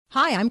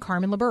Hi, I'm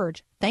Carmen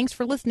LaBerge. Thanks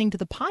for listening to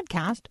the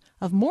podcast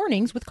of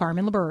Mornings with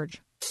Carmen LaBerge.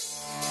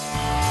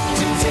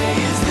 Today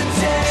is the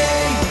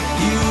day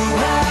you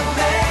have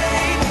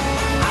made.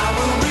 I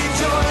will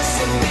rejoice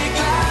and be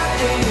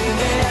glad in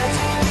it.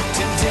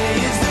 Today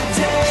is the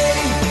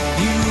day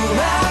you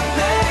have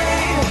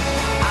made.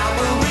 I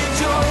will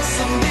rejoice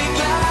and be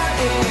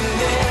glad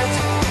in it.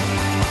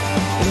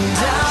 And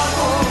I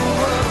won't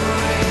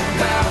worry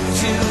about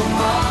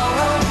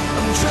tomorrow.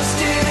 I'm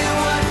trusting in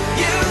what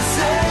you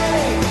say.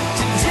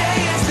 Today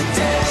is the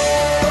day.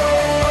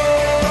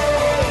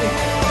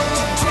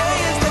 Today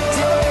is the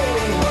day.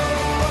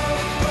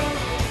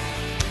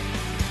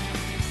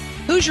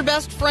 Who's your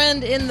best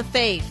friend in the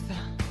faith?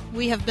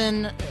 We have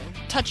been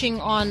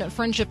touching on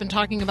friendship and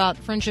talking about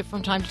friendship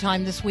from time to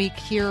time this week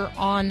here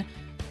on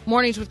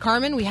Mornings with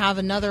Carmen. We have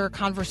another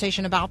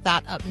conversation about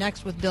that up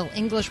next with Bill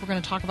English. We're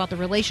going to talk about the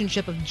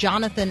relationship of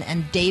Jonathan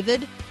and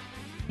David.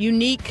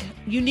 Unique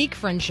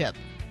friendship,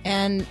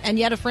 and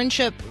yet a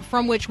friendship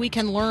from which we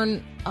can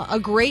learn a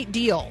great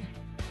deal.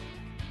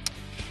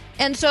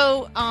 And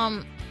so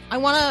I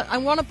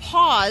want to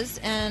pause,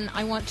 and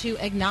I want to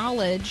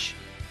acknowledge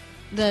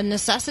the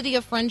necessity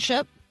of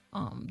friendship,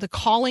 the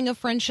calling of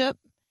friendship.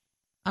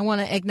 I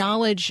want to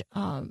acknowledge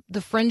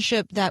the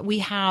friendship that we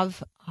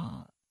have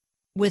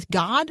with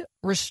God,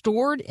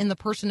 restored in the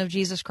person of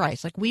Jesus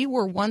Christ. Like, we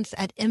were once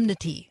at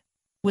enmity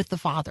with the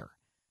Father,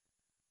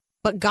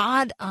 but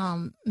God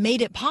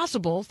made it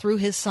possible through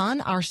his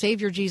Son, our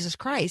Savior Jesus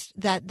Christ,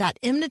 that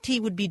enmity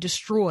would be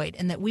destroyed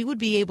and that we would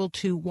be able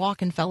to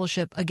walk in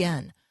fellowship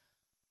again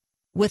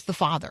with the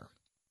Father.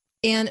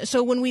 And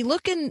so when we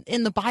look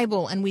in the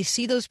Bible and we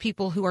see those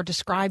people who are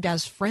described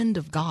as friend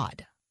of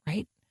God,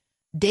 right?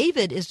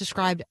 David is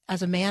described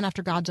as a man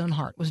after God's own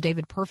heart. Was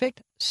David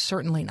perfect?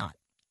 Certainly not.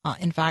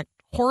 In fact,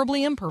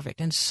 horribly imperfect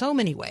in so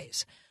many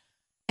ways.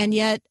 And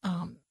yet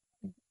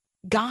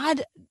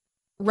God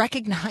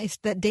recognized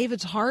that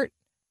David's heart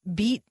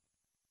beat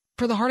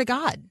for the heart of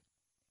God.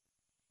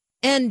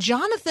 And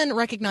Jonathan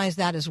recognized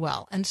that as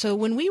well. And so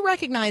when we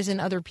recognize in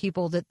other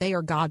people that they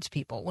are God's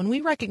people, when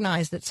we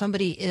recognize that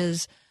somebody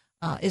is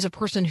a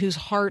person whose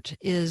heart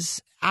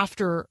is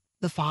after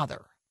the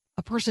Father,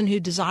 a person who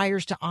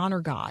desires to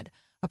honor God,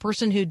 a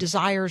person who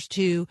desires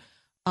to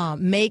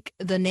make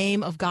the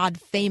name of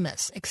God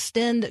famous,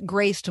 extend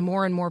grace to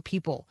more and more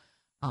people,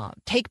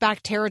 take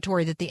back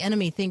territory that the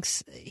enemy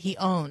thinks he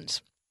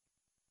owns.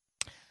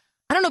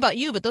 I don't know about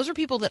you, but those are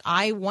people that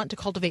I want to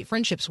cultivate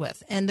friendships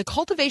with. And the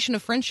cultivation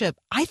of friendship,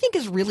 I think,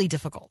 is really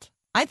difficult.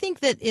 I think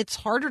that it's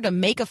harder to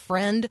make a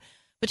friend,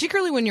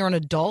 particularly when you're an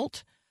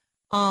adult.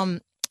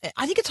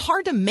 I think it's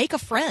hard to make a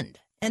friend.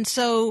 And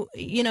so,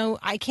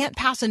 I can't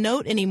pass a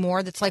note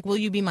anymore that's like, will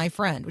you be my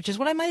friend? Which is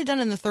what I might have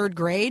done in the third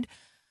grade.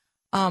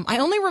 I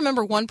only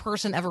remember one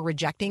person ever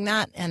rejecting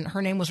that, and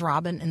her name was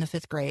Robin in the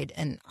fifth grade,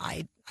 and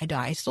I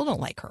still don't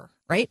like her,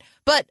 right?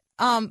 But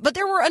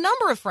there were a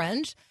number of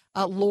friends,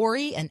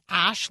 Lori and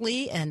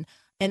Ashley and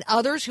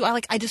others who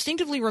I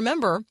distinctively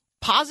remember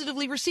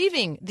positively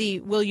receiving the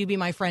 "Will you be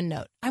my friend"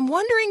 note. I'm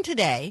wondering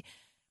today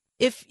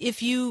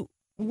if you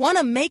want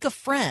to make a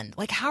friend,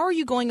 like, how are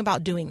you going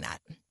about doing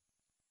that?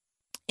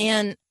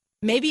 And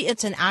maybe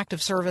it's an act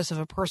of service of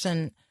a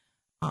person.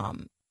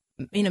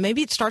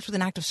 Maybe it starts with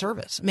an act of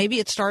service. Maybe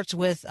it starts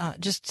with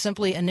just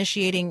simply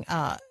initiating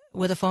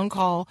with a phone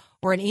call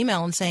or an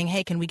email and saying,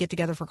 hey, can we get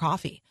together for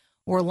coffee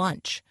or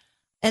lunch?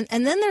 And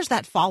then there's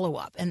that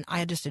follow-up. And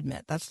I just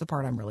admit that's the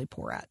part I'm really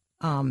poor at,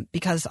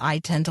 because I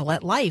tend to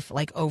let life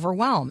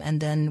overwhelm,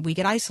 and then we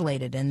get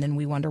isolated, and then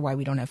we wonder why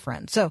we don't have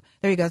friends. So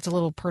there you go. It's a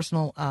little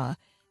personal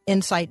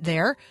insight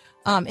there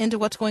into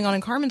what's going on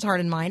in Carmen's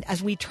heart and mind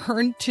as we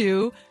turn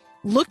to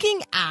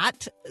looking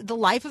at the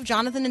life of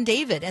Jonathan and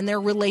David and their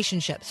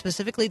relationship,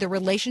 specifically the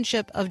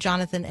relationship of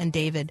Jonathan and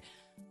David,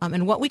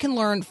 and what we can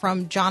learn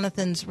from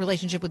Jonathan's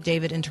relationship with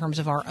David in terms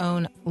of our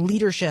own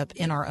leadership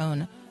in our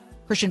own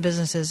Christian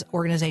businesses,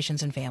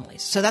 organizations, and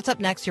families. So that's up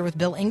next here with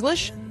Bill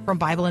English from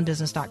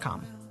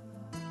BibleandBusiness.com.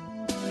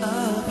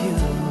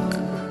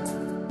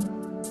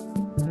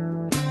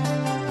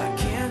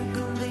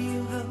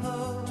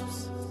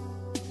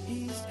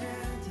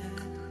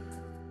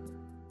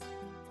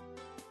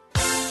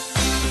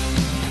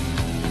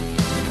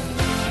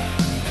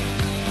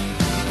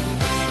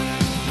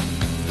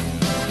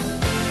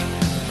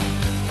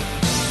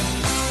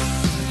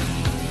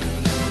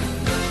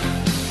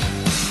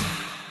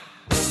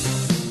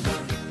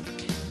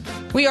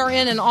 We are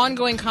in an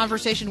ongoing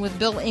conversation with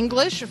Bill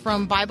English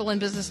from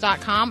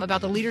BibleandBusiness.com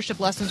about the leadership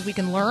lessons we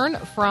can learn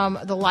from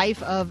the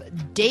life of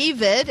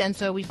David. And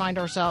so we find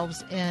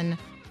ourselves in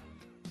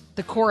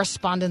the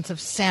correspondence of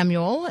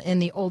Samuel in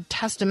the Old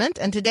Testament.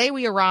 And today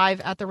we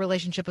arrive at the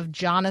relationship of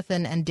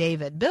Jonathan and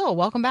David. Bill,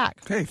 welcome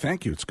back. Hey,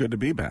 thank you. It's good to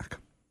be back.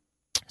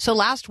 So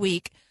last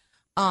week,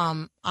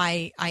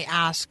 I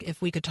asked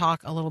if we could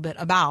talk a little bit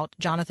about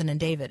Jonathan and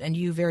David, and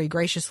you very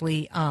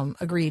graciously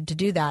agreed to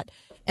do that.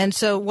 And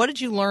so what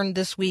did you learn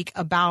this week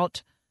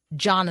about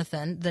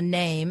Jonathan, the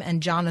name,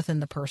 and Jonathan,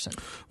 the person?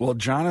 Well,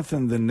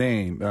 Jonathan, the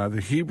name,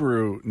 the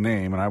Hebrew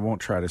name, and I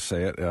won't try to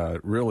say it,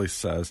 really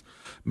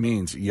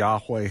means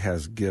Yahweh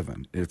has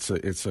given. It's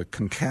a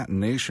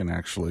concatenation,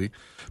 actually,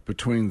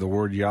 between the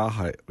word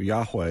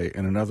Yahweh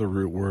and another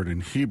root word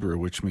in Hebrew,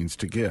 which means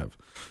to give.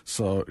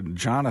 So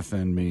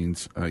Jonathan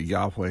means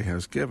Yahweh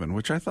has given,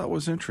 which I thought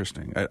was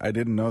interesting. I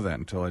didn't know that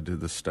until I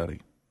did this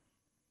study.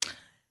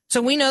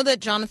 So we know that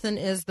Jonathan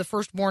is the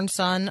firstborn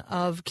son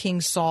of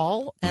King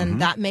Saul, and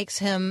that makes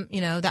him,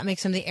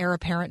 the heir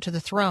apparent to the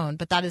throne.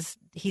 But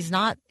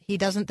he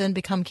doesn't then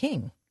become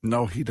king.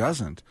 No, he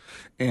doesn't.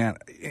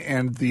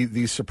 And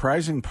the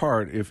surprising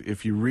part,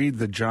 if you read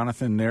the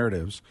Jonathan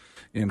narratives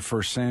in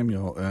 1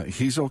 Samuel,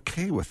 he's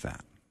okay with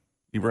that.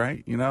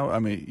 Right?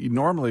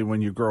 Normally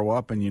when you grow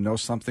up and you know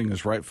something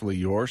is rightfully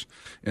yours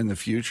in the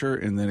future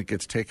and then it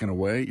gets taken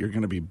away, you're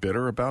going to be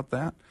bitter about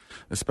that,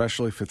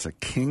 especially if it's a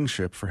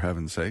kingship, for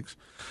heaven's sakes.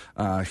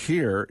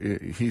 Here,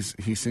 he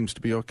seems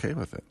to be okay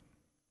with it.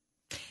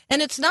 And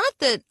it's not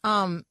that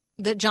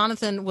that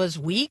Jonathan was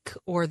weak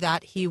or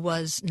that he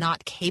was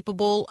not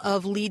capable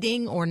of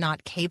leading or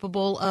not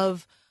capable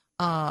of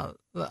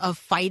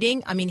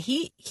fighting. I mean,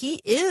 he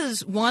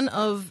is one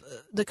of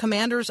the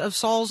commanders of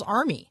Saul's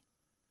army.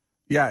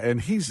 Yeah,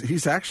 and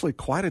he's actually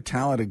quite a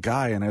talented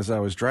guy. And as I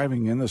was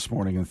driving in this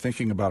morning and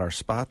thinking about our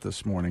spot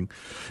this morning,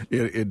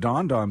 it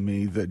dawned on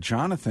me that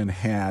Jonathan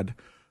had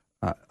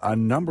a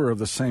number of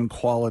the same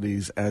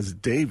qualities as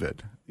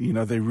David.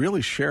 They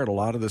really shared a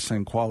lot of the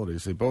same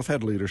qualities. They both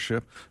had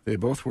leadership. They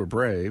both were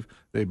brave.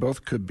 They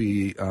both could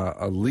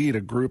lead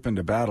a group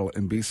into battle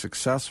and be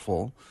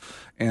successful.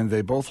 And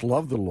they both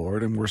loved the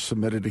Lord and were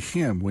submitted to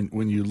him.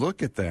 When you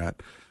look at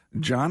that,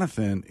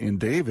 Jonathan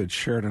and David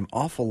shared an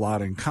awful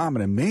lot in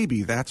common, and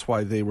maybe that's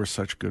why they were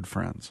such good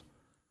friends.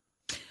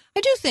 I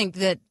do think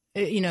that,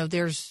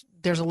 there's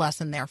a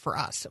lesson there for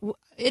us.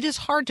 It is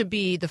hard to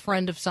be the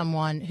friend of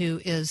someone who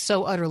is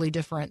so utterly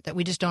different that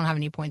we just don't have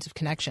any points of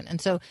connection.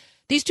 And so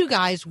these two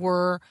guys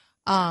were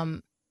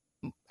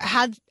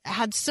had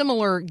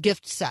similar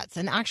gift sets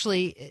and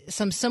actually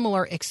some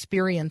similar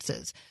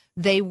experiences.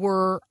 They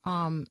were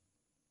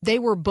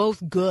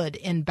both good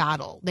in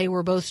battle. They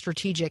were both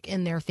strategic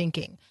in their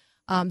thinking.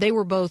 They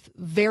were both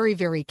very,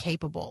 very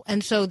capable.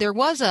 And so there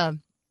was a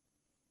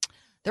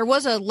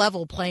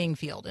level playing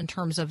field in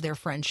terms of their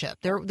friendship.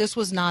 This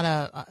was not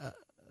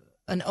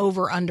an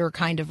over-under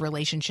kind of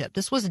relationship.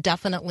 This was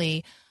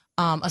definitely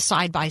a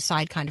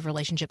side-by-side kind of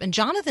relationship. And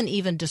Jonathan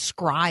even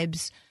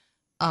describes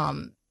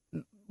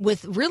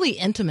with really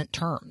intimate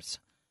terms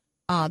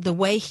the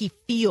way he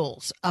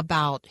feels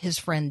about his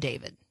friend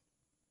David.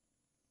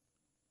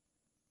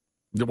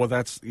 Well,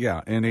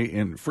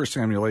 in 1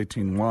 Samuel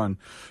 18:1,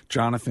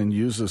 Jonathan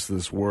uses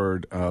this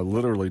word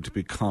literally to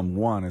become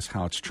one, is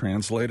how it's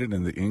translated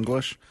in the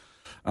English.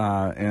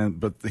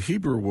 But the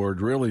Hebrew word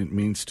really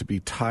means to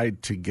be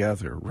tied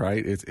together,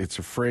 right? It's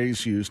a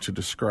phrase used to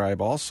describe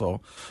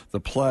also the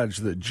pledge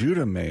that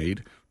Judah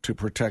made to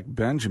protect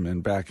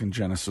Benjamin back in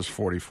Genesis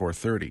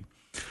 44:30.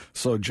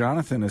 So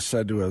Jonathan is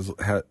said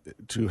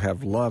to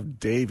have loved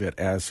David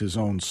as his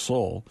own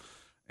soul,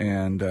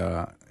 and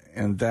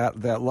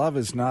that love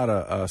is not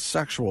a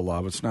sexual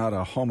love. It's not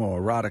a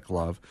homoerotic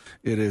love.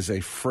 It is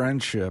a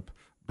friendship,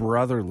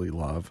 brotherly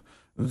love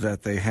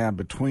that they had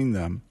between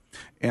them.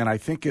 And I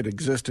think it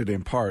existed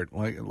in part,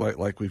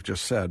 like we've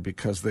just said,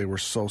 because they were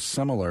so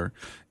similar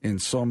in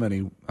so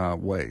many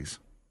ways.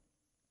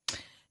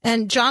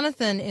 And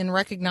Jonathan, in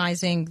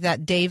recognizing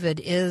that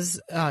David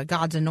is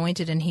God's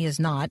anointed and he is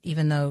not,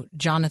 even though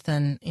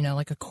Jonathan,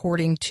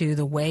 according to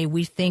the way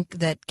we think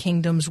that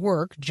kingdoms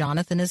work,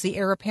 Jonathan is the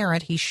heir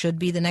apparent. He should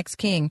be the next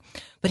king.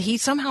 But he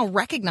somehow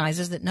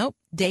recognizes that, nope,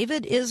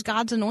 David is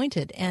God's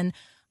anointed. And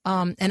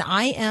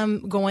I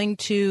am going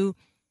to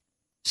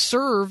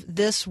serve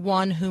this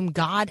one whom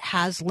God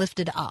has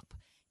lifted up.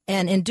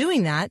 And in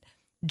doing that,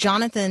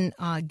 Jonathan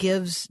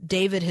gives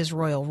David his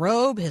royal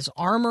robe, his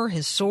armor,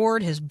 his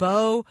sword, his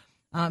bow.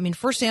 1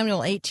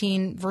 Samuel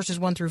 18 verses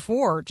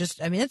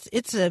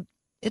 1-4.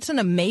 It's an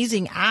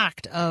amazing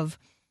act of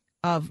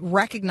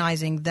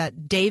recognizing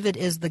that David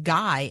is the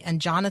guy,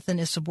 and Jonathan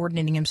is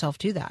subordinating himself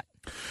to that.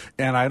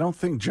 And I don't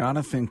think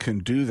Jonathan can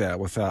do that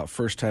without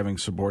first having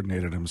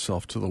subordinated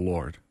himself to the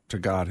Lord, to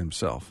God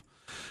Himself.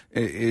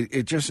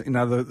 It just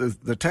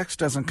the text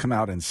doesn't come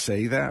out and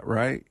say that,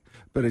 right?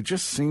 But it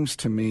just seems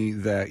to me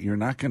that you're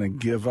not going to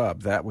give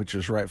up that which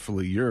is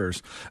rightfully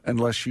yours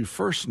unless you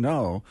first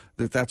know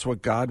that that's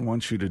what God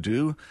wants you to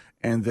do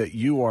and that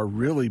you are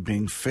really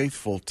being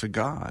faithful to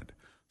God.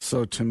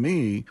 So to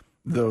me,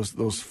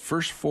 those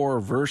first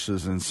four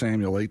verses in 1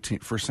 Samuel 18,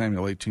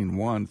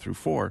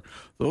 1-4,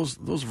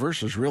 those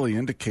verses really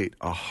indicate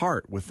a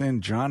heart within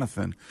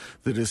Jonathan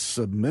that is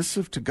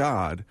submissive to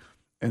God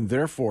and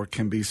therefore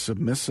can be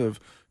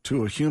submissive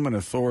to a human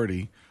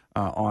authority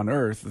on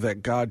earth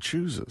that God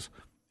chooses.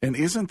 And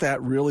isn't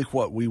that really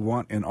what we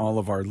want in all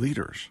of our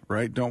leaders,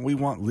 right? Don't we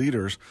want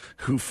leaders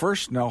who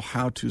first know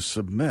how to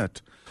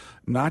submit,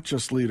 not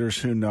just leaders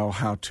who know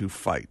how to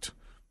fight,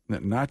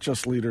 not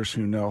just leaders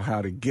who know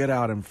how to get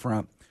out in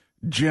front,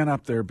 gin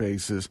up their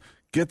bases,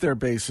 get their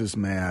bases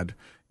mad,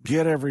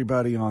 get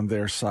everybody on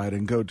their side,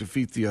 and go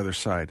defeat the other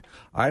side.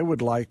 I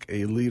would like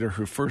a leader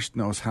who first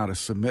knows how to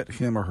submit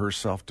him or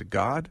herself to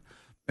God,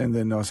 and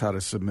then knows how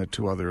to submit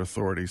to other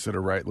authorities that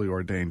are rightly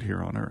ordained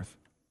here on earth.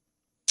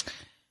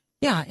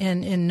 Yeah,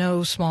 and in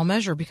no small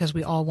measure because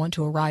we all want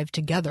to arrive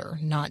together,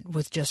 not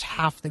with just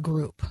half the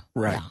group.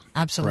 Right. Yeah,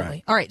 absolutely.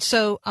 Right. All right,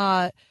 so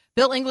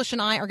Bill English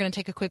and I are going to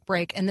take a quick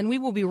break, and then we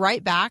will be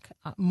right back.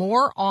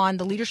 More on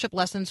the leadership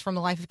lessons from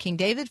the life of King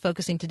David,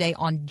 focusing today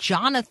on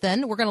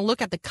Jonathan. We're going to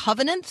look at the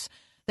covenants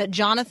that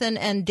Jonathan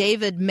and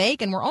David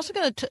make, and we're also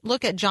going to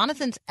look at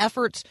Jonathan's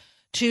efforts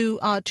to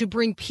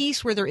bring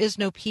peace where there is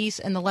no peace,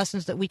 and the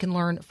lessons that we can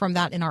learn from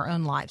that in our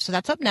own lives. So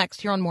that's up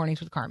next here on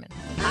Mornings with Carmen.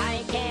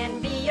 I can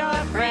be your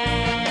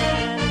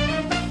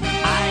friend.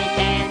 I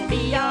can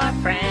be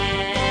your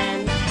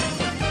friend.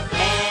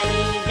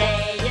 Any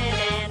day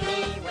in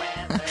any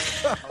weather.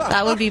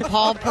 That would be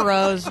Paul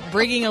Perot's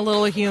bringing a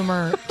little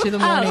humor to the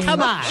morning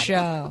come on.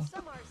 show.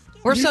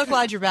 We're so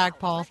glad you're back,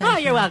 Paul. Thank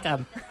you. You're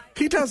welcome.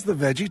 He does the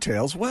Veggie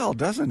Tales well,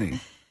 doesn't he?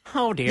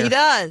 Oh, dear. He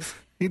does.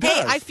 He does.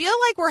 Hey, I feel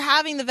like we're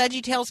having the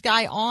Veggie Tales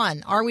guy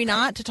on, are we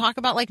not, to talk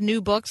about like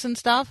new books and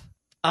stuff?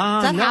 Is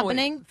that No,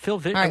 happening?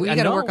 Phil, All right, we got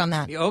to no. work on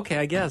that. Okay,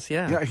 I guess,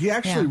 yeah. Yeah, he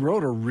actually Yeah.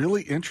 wrote a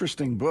really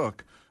interesting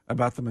book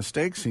about the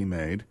mistakes he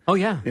made. Oh,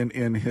 yeah.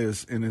 in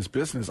his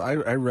business. I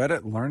read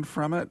it, learned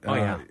from it. Oh,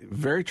 yeah.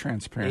 Very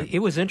transparent. It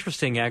was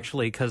interesting,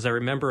 actually, because I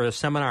remember a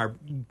seminar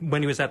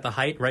when he was at the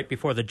height, right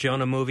before the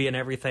Jonah movie and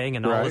everything,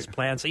 and all Right. his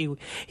plans.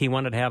 He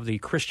wanted to have the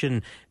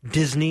Christian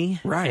Disney,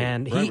 Right,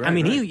 And right,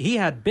 right. he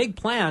had big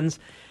plans,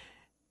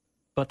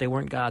 but they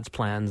weren't God's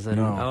plans. And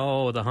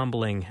No. the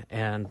humbling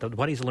and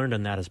what he's learned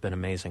in that has been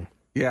amazing.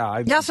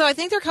 Yeah, so I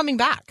think they're coming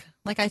back.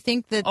 Like, I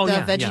think that Oh, the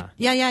yeah, veggie...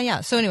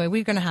 Yeah. So anyway,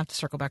 we're going to have to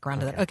circle back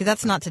around to that. Okay,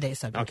 that's not today's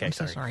subject. Okay, I'm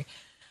so sorry.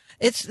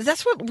 sorry.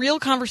 That's what real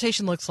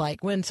conversation looks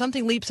like, when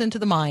something leaps into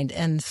the mind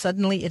and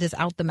suddenly it is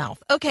out the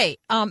mouth. Okay,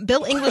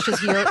 Bill English is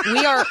here.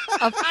 We are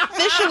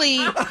officially...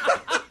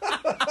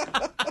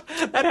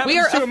 That happens We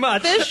are too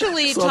much.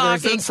 officially so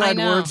talking... there's inside I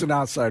know. words and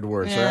outside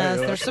words, Yes,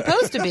 right? they're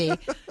supposed to be.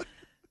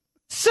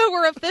 So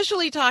we're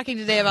officially talking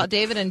today about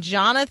David and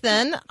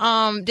Jonathan.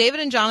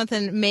 David and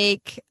Jonathan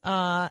make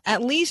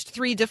at least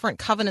 3 different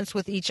covenants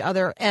with each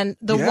other, and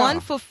the Yeah. one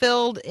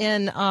fulfilled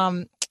in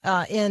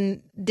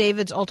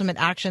David's ultimate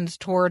actions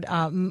toward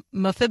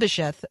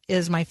Mephibosheth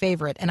is my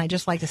favorite, and I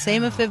just like to say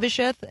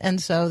Mephibosheth, and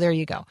so there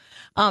you go.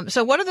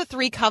 So what are the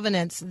 3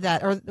 covenants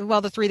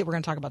the 3 that we're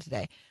going to talk about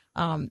today,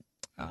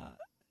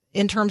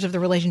 in terms of the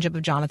relationship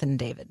of Jonathan and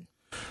David?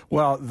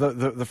 Well,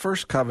 the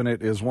first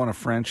covenant is one of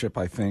friendship,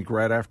 I think.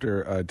 Right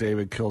after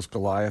David kills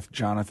Goliath,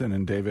 Jonathan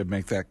and David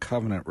make that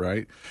covenant,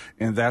 right?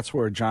 And that's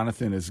where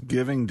Jonathan is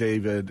giving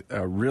David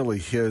really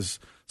his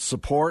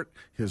support,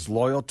 his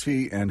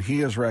loyalty, and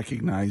he is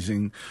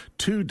recognizing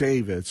to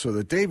David so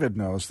that David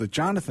knows that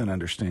Jonathan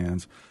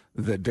understands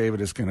that David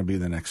is going to be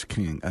the next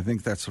king. I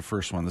think that's the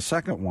first one. The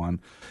second one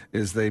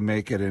is they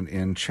make it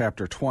in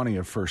chapter 20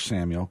 of 1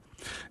 Samuel.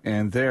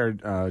 And there,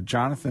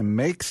 Jonathan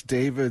makes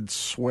David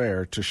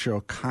swear to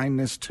show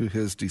kindness to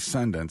his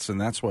descendants.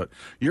 And that's what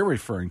you're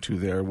referring to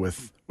there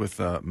with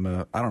I don't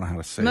know how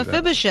to say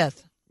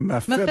Mephibosheth.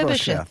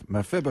 that.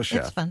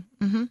 Mephibosheth. It's fun.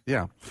 Mm-hmm.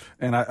 Yeah.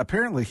 And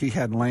apparently he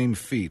had lame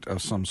feet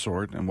of some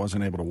sort and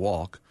wasn't able to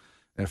walk,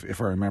 if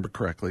I remember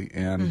correctly.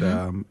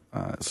 And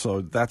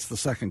so that's the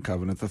second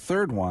covenant. The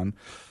third one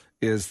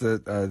is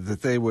that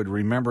they would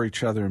remember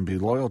each other and be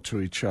loyal to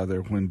each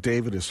other when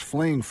David is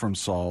fleeing from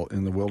Saul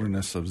in the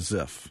wilderness of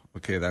Ziph.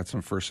 Okay, that's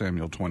in 1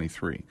 Samuel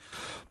 23.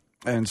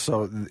 And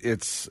so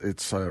it's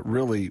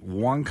really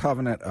one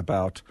covenant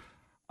about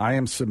I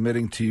am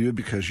submitting to you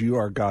because you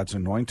are God's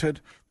anointed.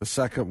 The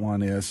second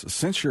one is,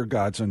 since you're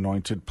God's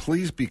anointed,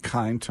 please be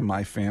kind to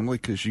my family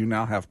because you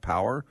now have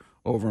power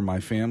over my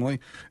family.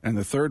 And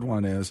the third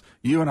one is,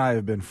 you and I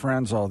have been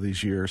friends all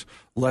these years.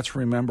 Let's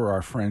remember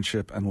our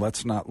friendship and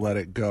let's not let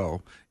it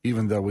go,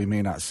 even though we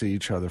may not see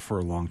each other for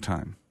a long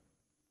time.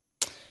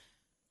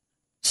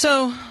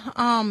 So,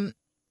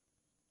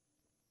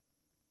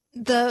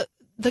 the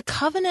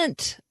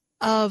covenant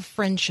of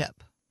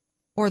friendship,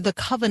 or the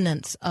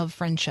covenants of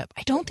friendship,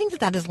 I don't think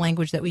that is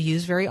language that we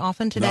use very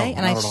often today, No,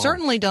 and I not at all.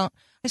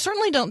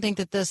 certainly don't think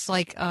that this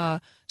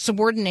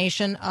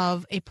subordination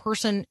of a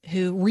person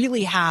who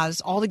really has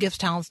all the gifts,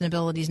 talents, and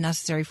abilities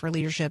necessary for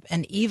leadership,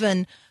 and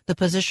even the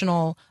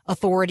positional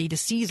authority to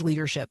seize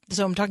leadership.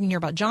 So I'm talking here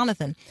about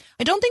Jonathan.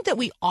 I don't think that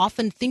we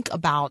often think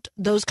about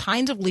those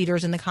kinds of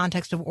leaders in the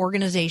context of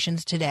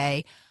organizations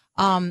today.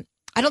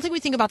 I don't think we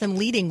think about them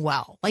leading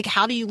well. Like,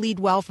 how do you lead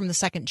well from the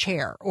second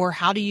chair, or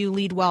how do you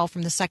lead well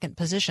from the second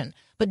position?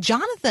 But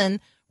Jonathan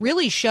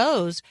really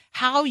shows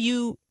how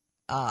you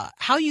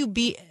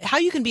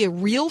can be a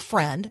real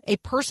friend, a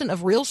person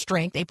of real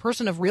strength, a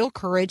person of real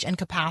courage and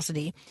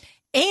capacity,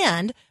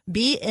 and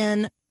be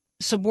in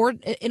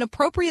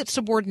appropriate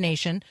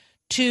subordination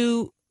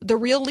to the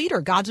real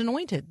leader, God's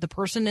anointed, the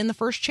person in the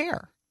first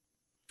chair.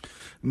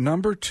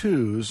 Number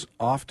twos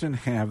often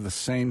have the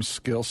same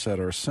skill set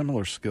or a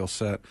similar skill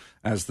set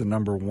as the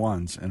number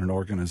ones in an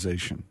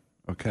organization,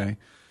 okay?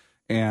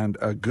 And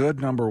a good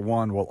number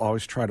one will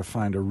always try to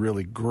find a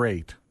really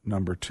great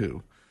number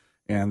two.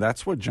 And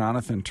that's what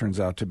Jonathan turns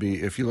out to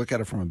be. If you look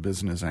at it from a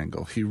business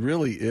angle, he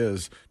really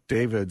is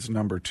David's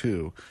number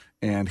two.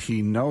 And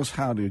he knows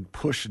how to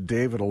push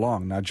David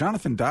along. Now,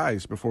 Jonathan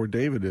dies before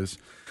David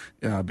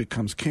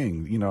becomes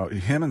king. You know,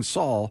 him and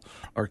Saul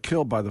are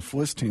killed by the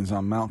Philistines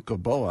on Mount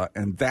Gilboa,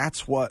 and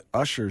that's what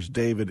ushers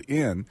David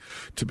in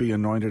to be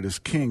anointed as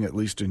king, at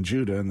least in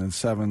Judah, and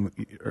then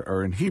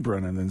in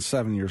Hebron, and then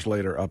 7 years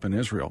later up in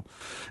Israel.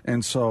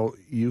 And so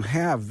you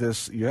have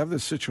this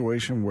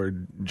situation where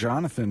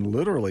Jonathan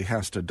literally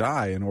has to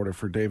die in order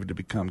for David to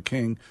become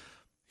king.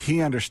 He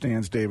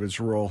understands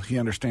David's role. He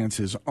understands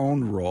his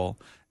own role.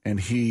 And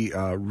he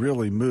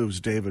really moves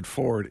David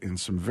forward in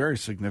some very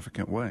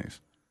significant ways.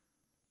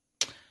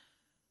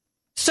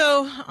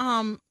 So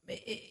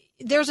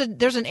there's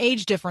an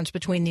age difference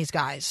between these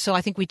guys. So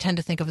I think we tend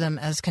to think of them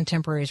as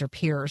contemporaries or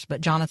peers,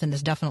 but Jonathan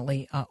is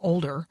definitely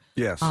older.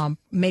 Yes.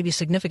 Maybe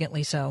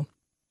significantly so.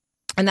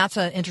 And that's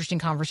an interesting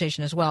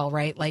conversation as well,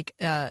 right? Like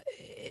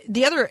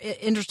the other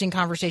interesting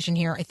conversation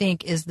here, I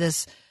think, is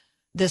this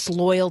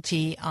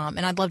loyalty.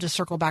 And I'd love to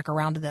circle back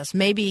around to this.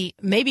 Maybe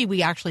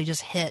we actually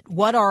just hit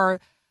what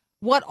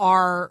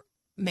are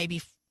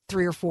maybe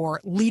 3 or 4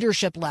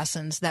 leadership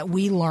lessons that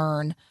we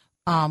learn,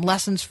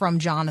 lessons from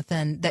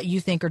Jonathan that you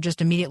think are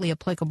just immediately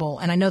applicable?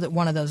 And I know that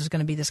one of those is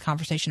going to be this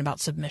conversation about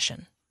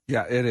submission.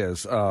 Yeah, it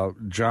is.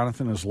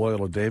 Jonathan is loyal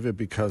to David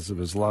because of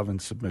his love and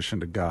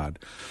submission to God.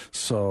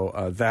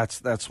 So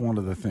that's one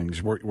of the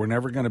things. We're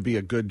never going to be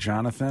a good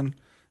Jonathan.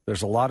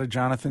 There's a lot of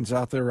Jonathans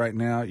out there right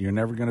now. You're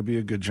never going to be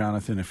a good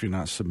Jonathan if you're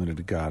not submitted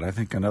to God. I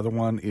think another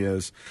one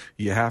is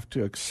you have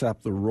to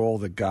accept the role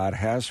that God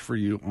has for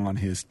you on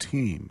his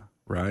team,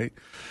 right?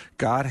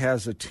 God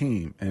has a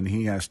team, and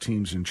he has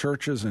teams in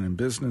churches and in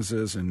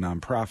businesses and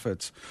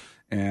nonprofits,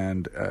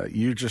 and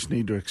you just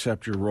need to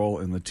accept your role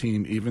in the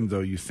team even though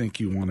you think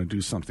you want to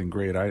do something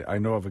great. I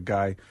know of a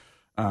guy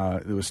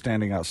who was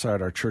standing outside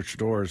our church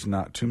doors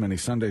not too many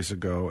Sundays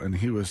ago, and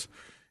he was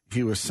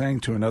saying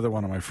to another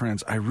one of my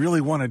friends, I really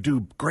want to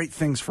do great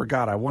things for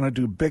God. I want to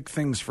do big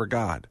things for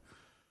God.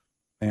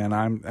 And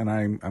I'm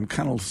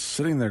kind of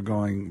sitting there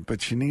going,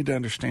 but you need to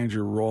understand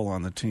your role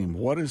on the team.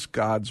 What is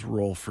God's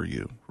role for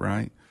you,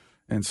 right?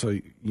 And so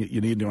you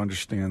need to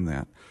understand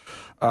that.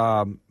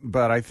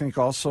 But I think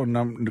also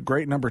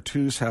great number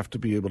twos have to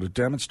be able to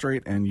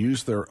demonstrate and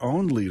use their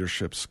own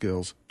leadership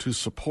skills to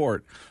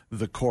support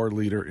the core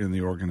leader in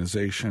the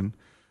organization.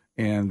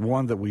 And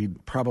one that we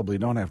probably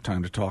don't have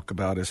time to talk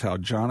about is how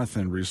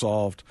Jonathan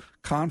resolved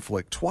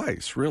conflict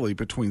twice, really,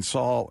 between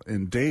Saul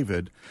and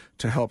David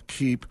to help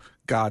keep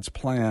God's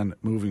plan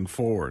moving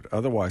forward.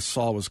 Otherwise,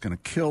 Saul was going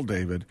to kill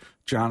David.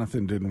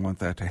 Jonathan didn't want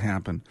that to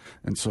happen.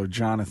 And so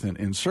Jonathan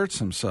inserts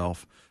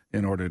himself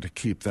in order to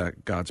keep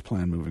that God's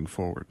plan moving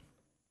forward.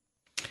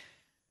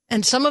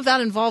 And some of that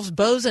involves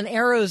bows and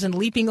arrows and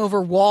leaping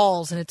over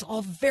walls, and it's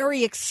all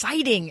very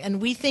exciting. And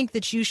we think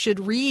that you should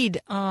read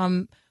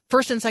 1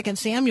 and 2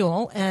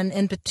 Samuel, and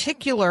in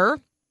particular,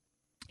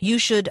 you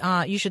should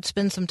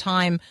spend some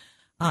time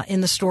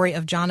in the story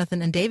of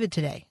Jonathan and David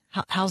today.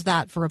 How's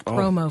that for a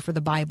promo for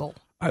the Bible?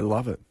 I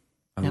love it.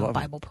 I love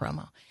Bible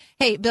promo.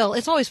 Hey, Bill,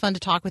 it's always fun to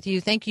talk with you.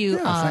 Thank you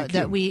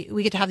that we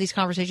get to have these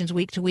conversations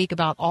week to week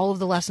about all of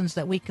the lessons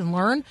that we can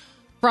learn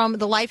from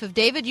the life of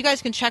David. You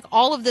guys can check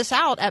all of this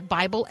out at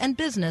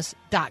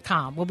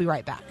BibleandBusiness.com. We'll be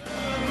right back.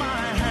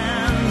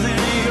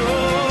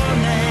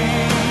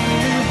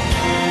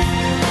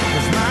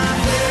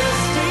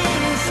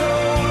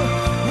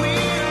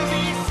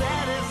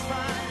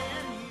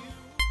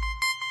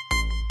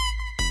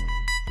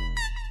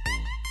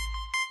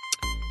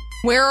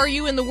 Where are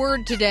you in the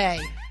Word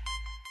today?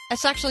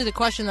 That's actually the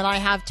question that I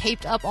have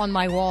taped up on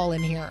my wall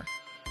in here.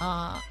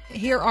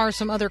 Here are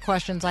some other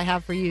questions I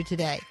have for you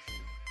today.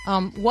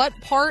 What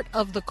part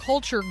of the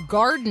culture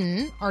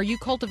garden are you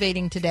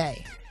cultivating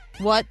today?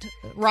 What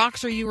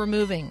rocks are you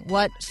removing?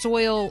 What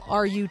soil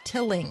are you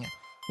tilling?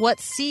 What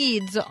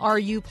seeds are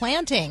you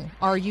planting?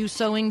 Are you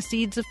sowing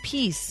seeds of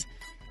peace?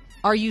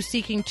 Are you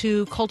seeking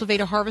to cultivate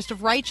a harvest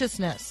of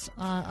righteousness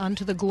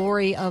unto the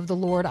glory of the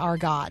Lord our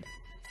God?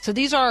 So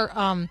these are,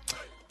 and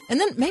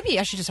then maybe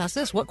I should just ask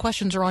this, what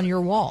questions are on your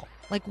wall?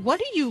 Like, what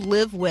do you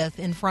live with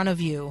in front of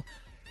you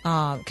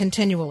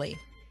continually?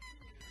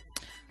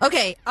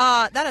 Okay,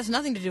 that has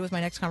nothing to do with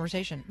my next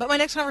conversation. But my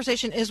next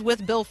conversation is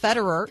with Bill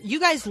Federer. You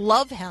guys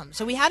love him.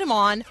 So we had him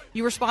on.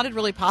 You responded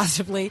really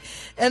positively.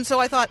 And so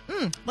I thought,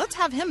 let's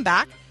have him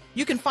back.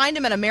 You can find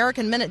him at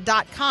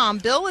AmericanMinute.com.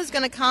 Bill is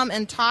going to come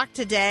and talk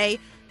today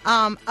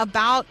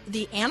about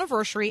the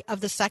anniversary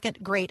of the Second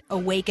Great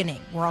Awakening.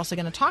 We're also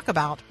going to talk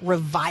about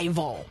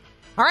revival.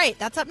 All right,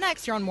 that's up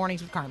next here on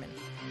Mornings with Carmen.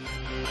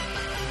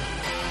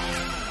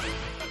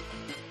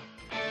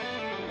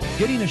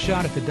 Getting a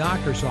shot at the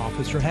doctor's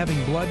office or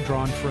having blood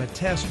drawn for a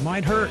test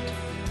might hurt,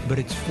 but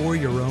it's for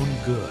your own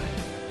good.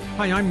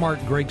 Hi, I'm Mark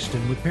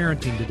Gregston with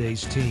Parenting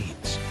Today's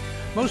Teens.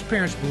 Most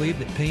parents believe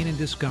that pain and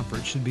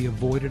discomfort should be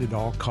avoided at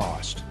all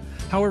cost.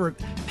 However,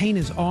 pain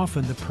is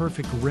often the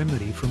perfect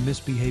remedy for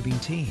misbehaving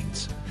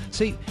teens.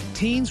 See,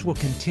 teens will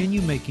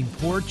continue making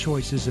poor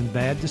choices and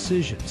bad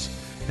decisions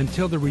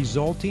until the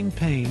resulting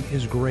pain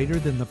is greater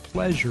than the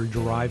pleasure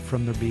derived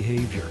from their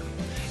behavior.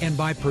 And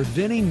by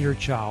preventing your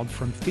child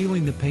from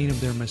feeling the pain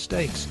of their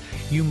mistakes,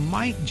 you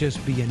might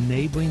just be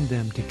enabling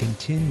them to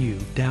continue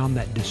down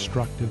that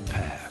destructive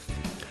path.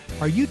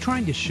 Are you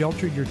trying to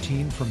shelter your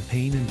teen from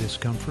pain and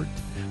discomfort?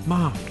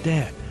 Mom,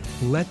 Dad,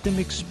 let them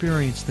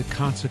experience the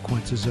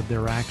consequences of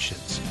their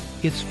actions.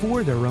 It's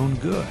for their own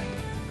good.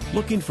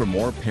 Looking for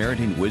more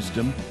parenting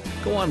wisdom?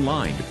 Go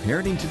online to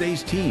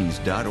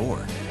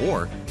parentingtodaysteens.org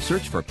or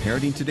search for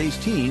Parenting Today's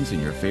Teens in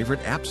your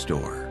favorite app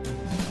store.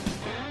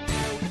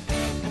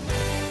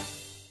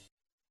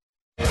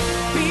 Be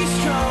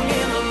strong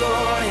in the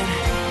Lord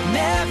and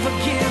never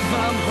give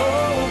up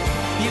hope.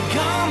 You're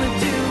gonna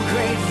do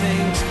great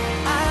things.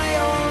 I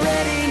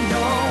already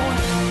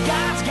know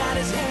God's got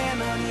his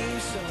hand on you.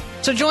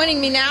 So joining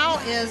me now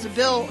is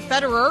Bill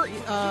Federer.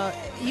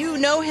 You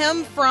know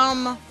him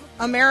from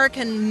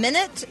American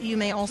Minute. You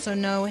may also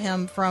know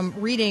him from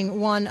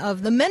reading one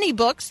of the many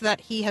books that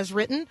he has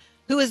written,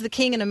 Who is the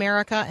King in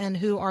America and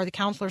Who Are the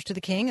Counselors to the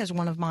King, is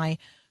one of my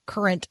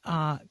current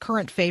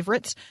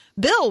favorites.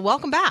 Bill,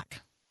 welcome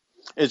back.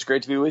 It's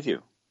great to be with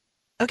you.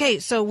 Okay,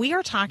 so we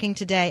are talking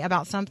today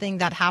about something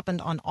that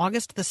happened on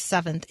August the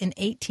 7th in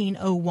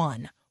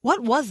 1801.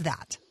 What was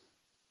that?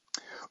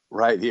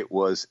 Right. It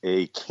was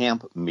a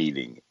camp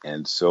meeting.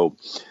 And so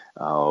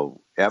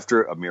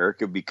after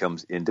America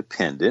becomes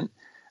independent,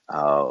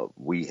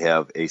 we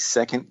have a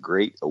second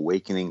Great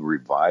Awakening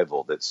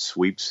revival that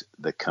sweeps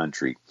the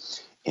country.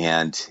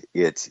 And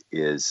it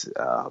is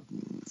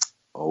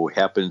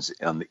happens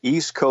on the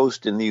East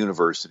Coast in the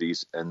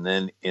universities and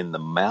then in the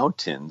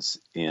mountains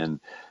in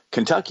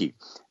Kentucky.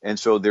 And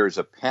so there's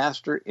a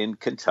pastor in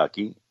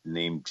Kentucky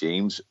named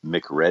James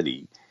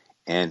McReady,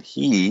 and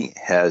he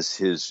has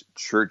his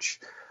church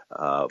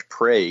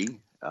pray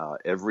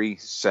every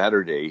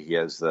Saturday. He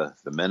has the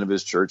men of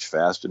his church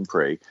fast and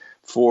pray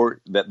for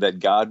that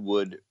God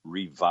would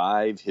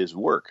revive his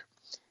work.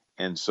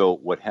 And so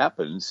what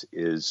happens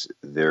is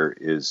there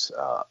is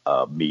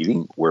a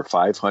meeting where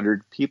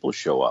 500 people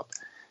show up.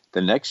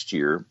 The next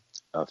year,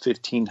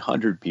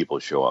 1,500 people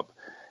show up.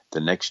 The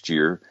next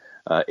year,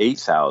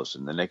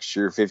 8,000. The next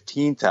year,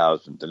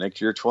 15,000. The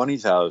next year,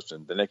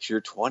 20,000. The next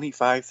year,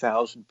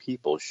 25,000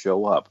 people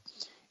show up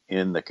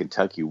in the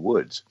Kentucky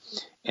woods.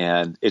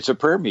 And it's a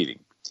prayer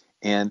meeting.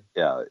 And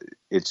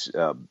it's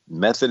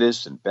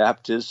Methodists and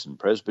Baptists and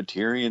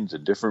Presbyterians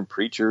and different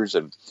preachers.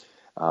 And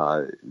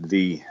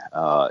the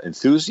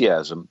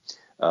enthusiasm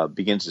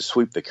begins to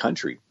sweep the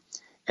country.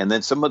 And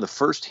then some of the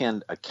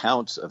firsthand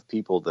accounts of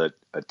people that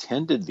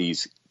attended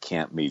these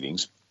camp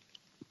meetings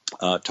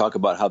talk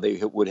about how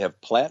they would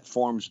have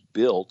platforms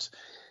built,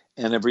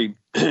 and every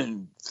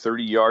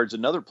 30 yards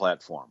another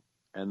platform,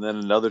 and then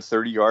another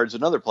 30 yards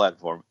another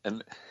platform.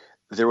 And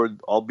there would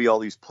all be all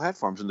these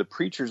platforms, and the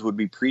preachers would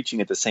be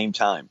preaching at the same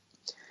time.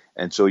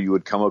 And so you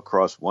would come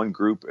across one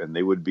group, and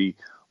they would be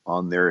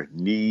on their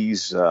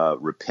knees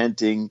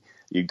repenting.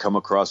 You'd come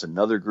across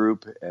another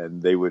group,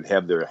 and they would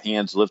have their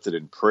hands lifted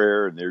in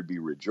prayer, and there'd be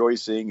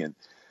rejoicing, and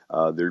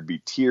there'd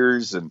be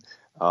tears, and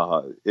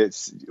it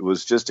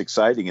was just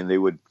exciting. And they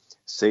would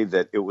say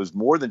that it was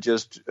more than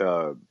just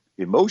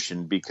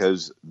emotion,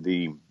 because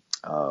the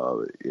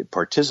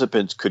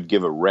participants could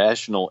give a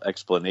rational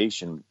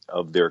explanation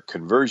of their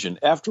conversion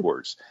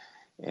afterwards.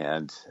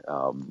 And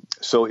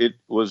so it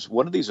was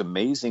one of these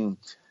amazing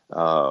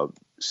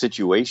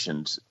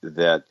situations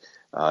that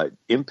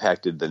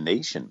impacted the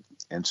nation.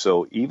 And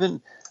so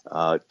even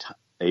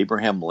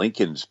Abraham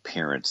Lincoln's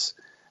parents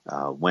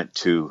went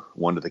to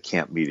one of the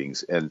camp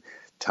meetings, and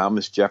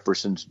Thomas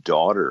Jefferson's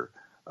daughter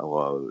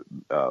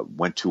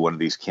went to one of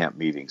these camp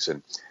meetings.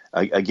 And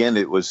again,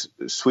 it was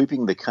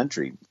sweeping the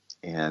country,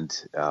 and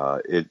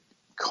it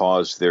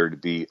caused there to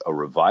be a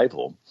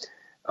revival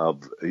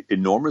of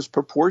enormous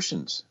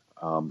proportions.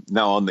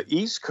 Now, on the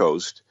East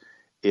Coast,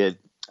 it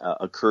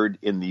occurred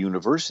in the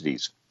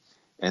universities.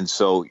 And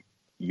so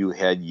you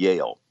had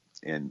Yale,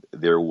 and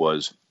there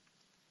was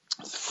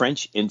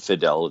French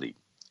infidelity.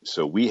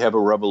 So we have a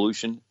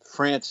revolution.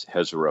 France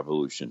has a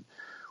revolution.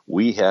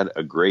 We had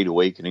a Great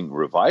Awakening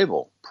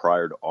revival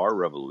prior to our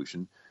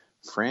revolution.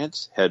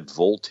 France had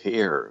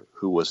Voltaire,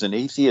 who was an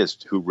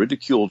atheist, who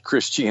ridiculed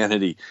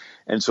Christianity.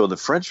 And so the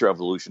French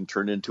Revolution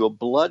turned into a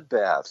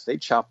bloodbath. They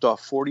chopped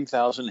off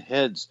 40,000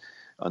 heads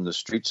on the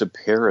streets of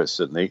Paris,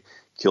 and they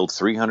killed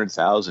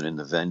 300,000 in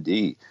the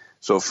Vendée.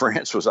 So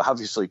France was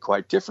obviously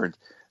quite different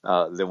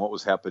than what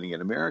was happening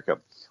in America.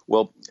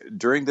 Well,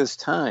 during this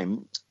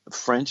time,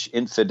 French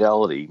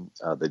infidelity,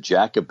 the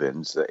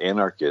Jacobins, the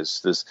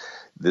anarchists,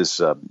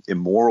 this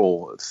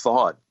immoral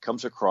thought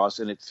comes across,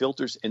 and it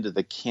filters into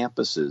the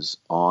campuses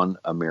on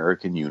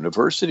American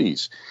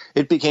universities.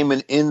 It became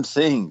an in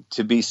thing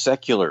to be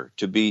secular,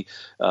 to be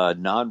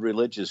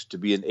non-religious, to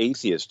be an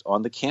atheist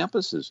on the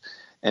campuses.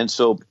 And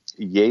so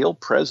Yale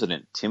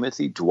president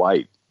Timothy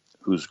Dwight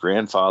whose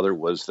grandfather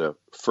was the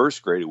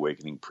first Great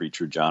Awakening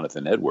preacher,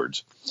 Jonathan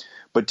Edwards.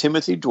 But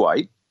Timothy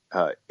Dwight,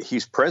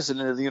 he's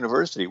president of the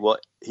university. Well,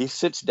 he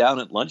sits down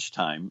at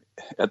lunchtime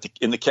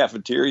in the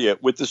cafeteria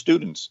with the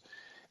students,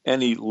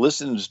 and he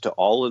listens to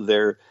all of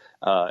their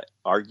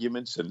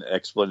arguments and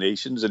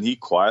explanations, and he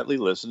quietly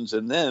listens,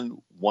 and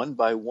then one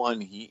by one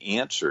he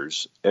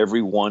answers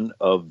every one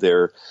of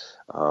their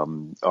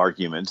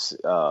arguments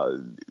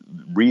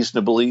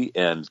reasonably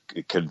and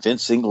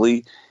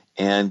convincingly,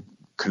 and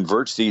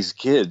converts these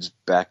kids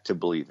back to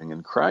believing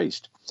in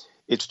Christ.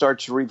 It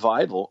starts a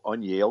revival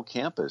on Yale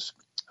campus.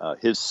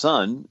 His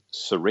son,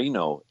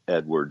 Sereno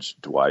Edwards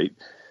Dwight,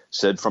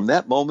 said, "From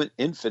that moment,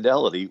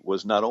 infidelity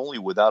was not only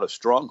without a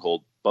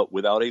stronghold, but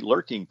without a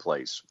lurking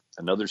place."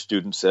 Another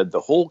student said,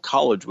 "The whole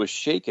college was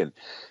shaken.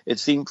 It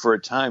seemed for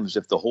a time as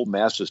if the whole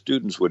mass of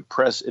students would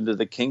press into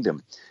the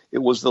kingdom. It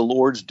was the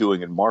Lord's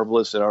doing and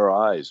marvelous in our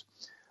eyes."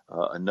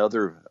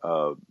 Another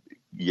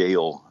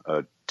Yale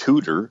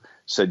tutor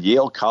said,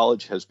 "Yale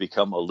College has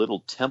become a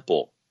little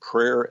temple.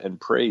 Prayer and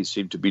praise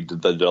seem to be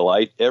the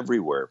delight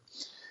everywhere."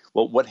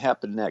 Well, what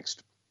happened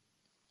next?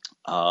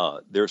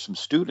 There are some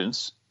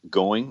students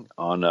going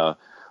on a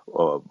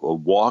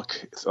walk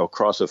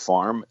across a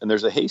farm, and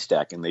there's a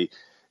haystack, and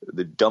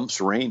the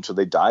dumps rain, so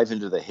they dive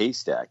into the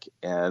haystack,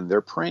 and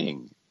they're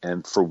praying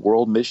and for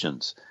world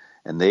missions,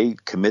 and they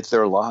commit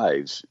their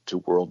lives to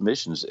world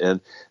missions,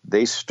 and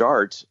they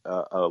start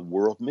a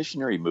world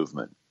missionary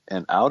movement.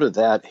 And out of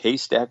that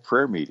haystack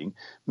prayer meeting,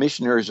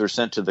 missionaries are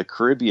sent to the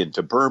Caribbean,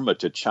 to Burma,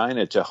 to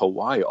China, to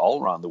Hawaii,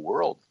 all around the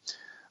world.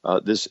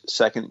 This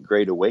Second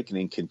Great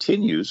Awakening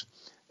continues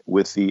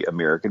with the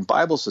American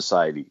Bible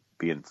Society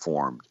being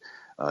formed.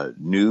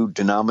 New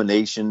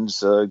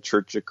denominations,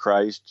 Church of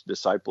Christ,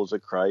 Disciples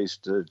of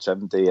Christ,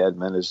 Seventh-day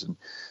Adventists, and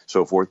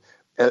so forth.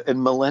 And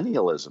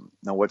millennialism.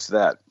 Now, what's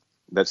that?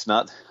 That's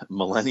not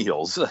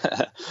millennials.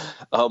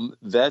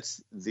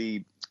 That's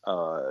the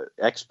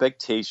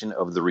expectation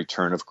of the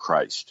return of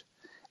Christ.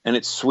 And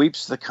it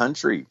sweeps the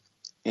country.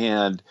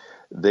 And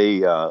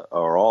they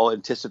are all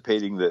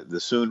anticipating the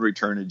soon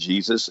return of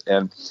Jesus.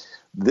 And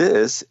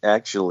this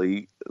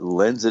actually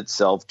lends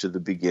itself to the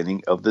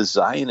beginning of the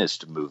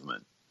Zionist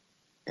movement.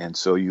 And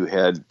so you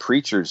had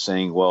preachers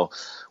saying, well,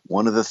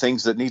 one of the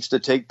things that needs to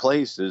take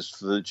place is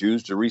for the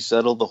Jews to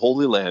resettle the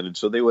Holy Land. And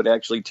so they would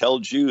actually tell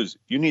Jews,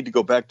 you need to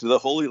go back to the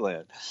Holy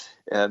Land,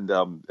 and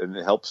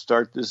help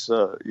start this,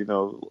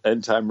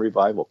 end time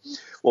revival.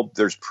 Well,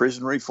 there's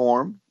prison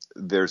reform,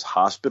 there's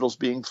hospitals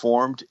being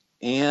formed,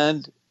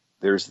 and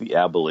there's the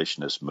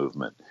abolitionist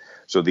movement.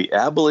 So the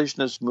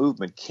abolitionist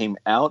movement came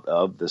out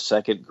of the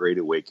Second Great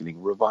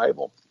Awakening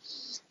revival.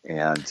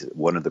 And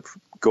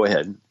go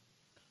ahead.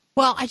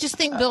 Well, I just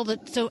think, Bill,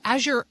 that so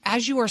as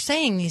you are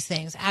saying these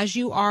things, as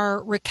you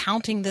are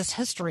recounting this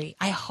history,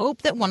 I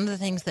hope that one of the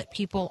things that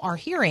people are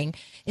hearing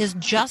is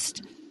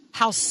just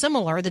how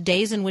similar the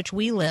days in which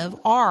we live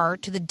are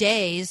to the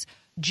days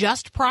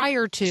just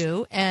prior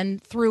to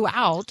and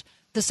throughout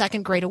the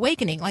Second Great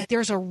Awakening. Like,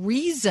 there's a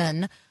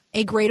reason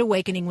a Great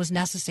Awakening was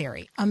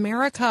necessary.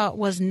 America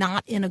was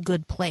not in a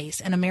good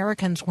place, and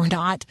Americans were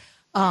not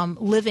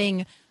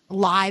living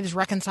lives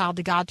reconciled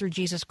to God through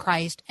Jesus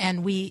Christ.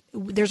 And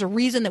there's a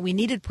reason that we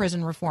needed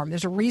prison reform.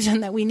 There's a reason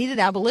that we needed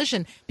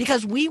abolition,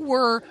 because we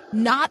were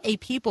not a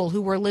people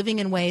who were living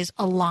in ways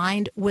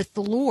aligned with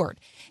the Lord.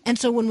 And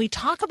so when we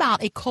talk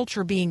about a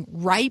culture being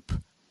ripe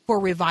for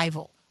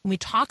revival, when we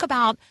talk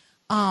about,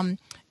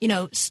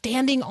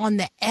 standing on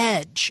the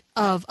edge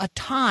of a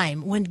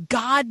time when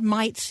God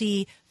might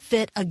see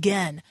fit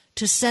again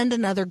to send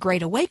another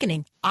Great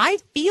Awakening, I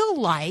feel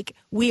like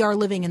we are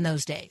living in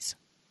those days.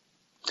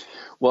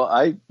 Well,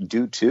 I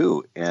do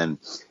too. And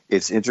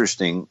it's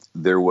interesting.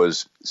 There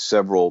was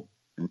several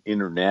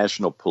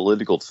international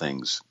political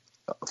things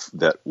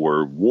that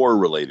were war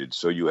related.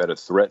 So you had a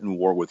threatened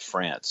war with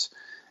France,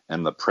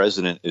 and the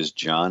president is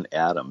John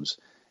Adams,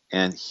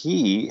 and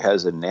he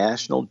has a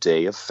national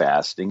day of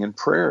fasting and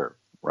prayer,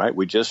 right?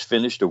 We just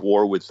finished a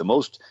war with the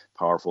most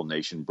powerful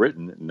nation,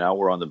 Britain. Now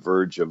we're on the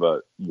verge of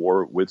a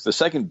war with the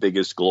second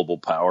biggest global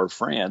power,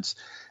 France.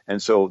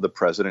 And so the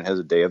president has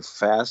a day of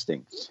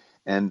fasting.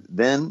 And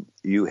then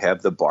you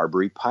have the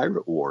Barbary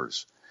Pirate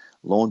Wars.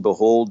 Lo and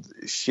behold,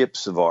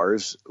 ships of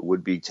ours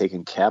would be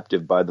taken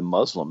captive by the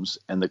Muslims,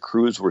 and the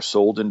crews were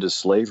sold into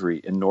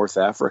slavery in North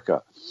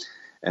Africa.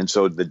 And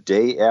so the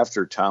day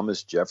after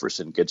Thomas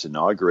Jefferson gets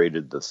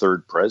inaugurated, the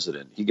third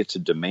president, he gets a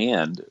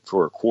demand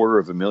for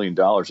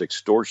 $250,000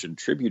 extortion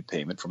tribute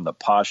payment from the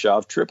Pasha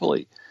of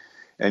Tripoli.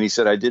 And he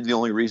said, I did the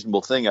only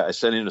reasonable thing. I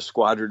sent in a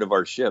squadron of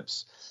our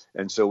ships.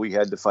 And so we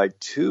had to fight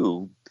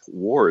two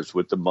wars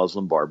with the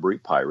Muslim Barbary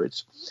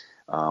pirates.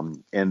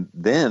 And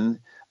then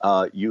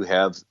you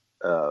have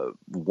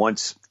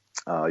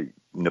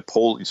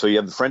Napoleon. So you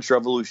have the French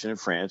Revolution in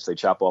France. They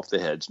chop off the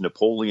heads.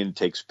 Napoleon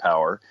takes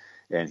power,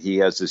 and he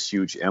has this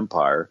huge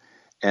empire.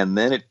 And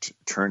then it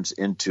turns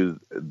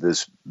into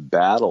this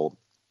battle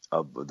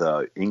of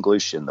the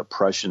English and the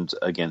Prussians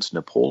against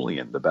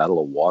Napoleon, the Battle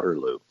of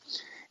Waterloo.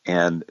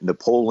 And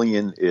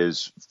Napoleon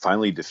is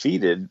finally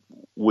defeated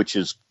which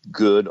is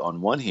good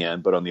on one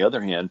hand, but on the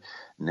other hand,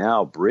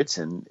 now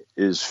Britain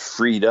is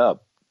freed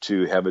up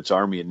to have its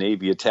army and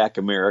navy attack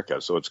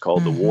America. So it's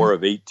called the War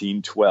of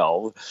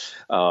 1812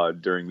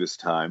 during this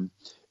time.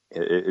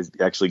 It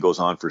actually goes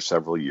on for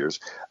several years.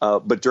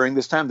 But during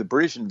this time, the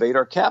British invade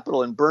our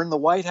capital and burn the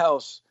White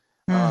House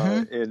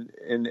in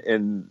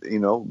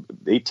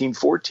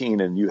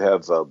 1814. And you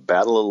have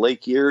Battle of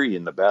Lake Erie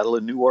and the Battle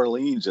of New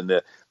Orleans, and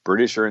the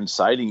British are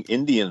inciting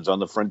Indians on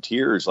the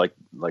frontiers, like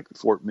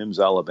Fort Mims,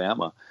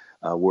 Alabama,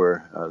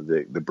 where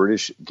the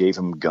British gave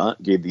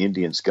the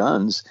Indians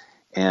guns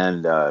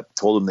and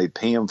told them they'd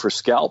pay them for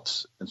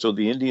scalps. And so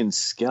the Indians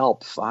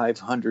scalp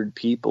 500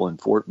 people in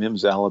Fort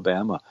Mims,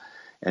 Alabama.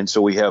 And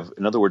so we have,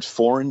 in other words,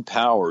 foreign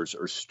powers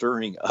are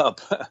stirring up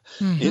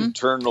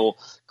internal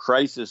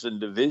crisis and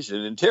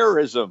division and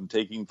terrorism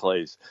taking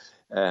place.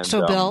 And,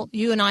 so, Bill,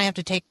 you and I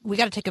we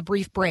got to take a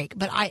brief break.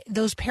 But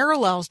those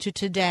parallels to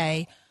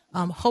today,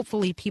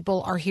 hopefully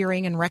people are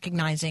hearing and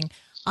recognizing.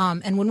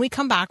 And when we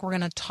come back, we're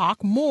going to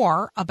talk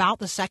more about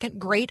the Second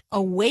Great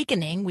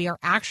Awakening. We are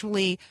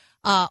actually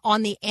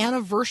on the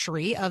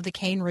anniversary of the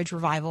Cane Ridge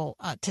Revival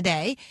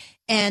today.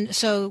 And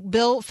so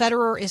Bill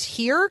Federer is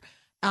here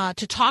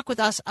to talk with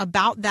us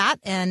about that.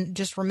 And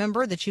just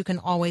remember that you can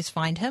always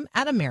find him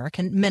at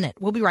American Minute.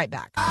 We'll be right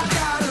back. I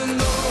got an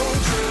old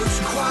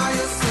church choir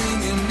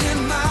singing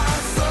in my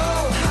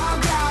soul.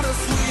 I've got a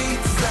sweet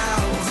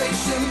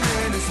salvation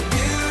and it's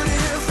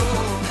beautiful.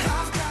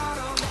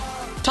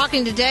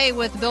 Talking today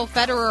with Bill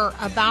Federer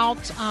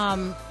about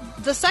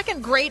the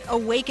Second Great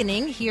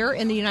Awakening here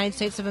in the United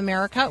States of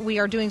America. We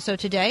are doing so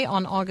today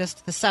on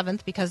August the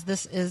 7th because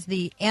this is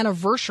the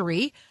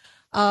anniversary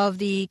of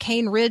the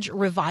Cane Ridge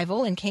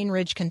Revival in Cane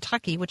Ridge,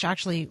 Kentucky, which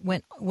actually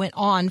went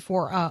on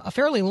for a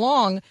fairly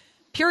long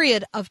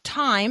period of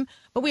time.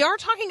 But we are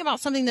talking about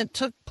something that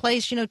took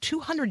place,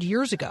 200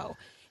 years ago.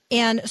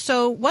 And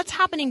so what's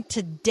happening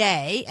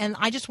today, and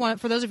I just want,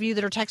 for those of you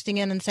that are texting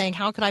in and saying,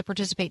 how could I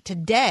participate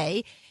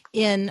today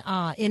in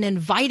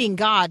inviting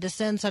God to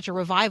send such a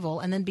revival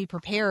and then be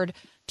prepared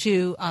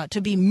to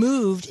be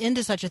moved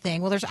into such a thing?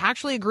 Well, there's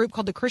actually a group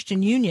called the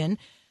Christian Union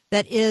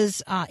that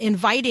is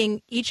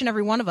inviting each and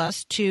every one of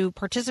us to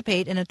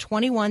participate in a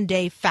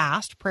 21-day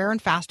fast, prayer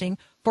and fasting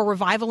for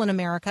revival in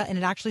America, and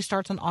it actually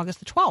starts on August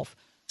the 12th.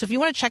 So if you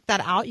want to check that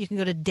out, you can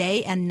go to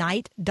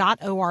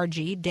dayandnight.org,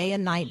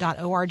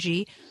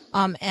 dayandnight.org,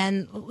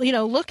 and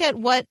look at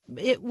what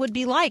it would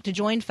be like to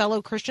join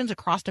fellow Christians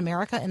across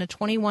America in a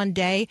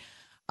 21-day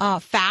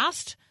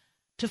fast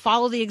to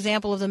follow the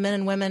example of the men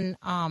and women,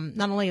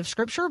 not only of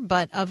Scripture,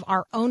 but of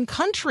our own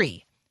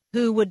country,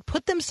 who would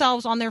put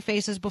themselves on their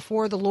faces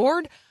before the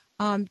Lord,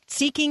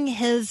 seeking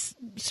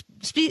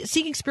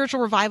spiritual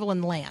revival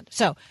in the land.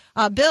 So,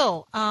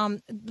 Bill,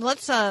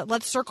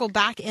 let's circle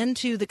back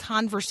into the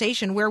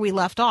conversation where we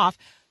left off.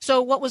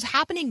 So, what was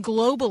happening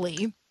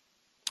globally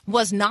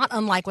was not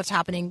unlike what's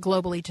happening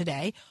globally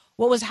today.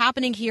 What was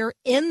happening here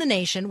in the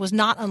nation was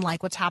not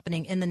unlike what's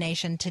happening in the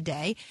nation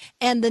today,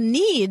 and the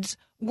needs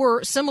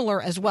were similar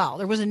as well.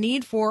 There was a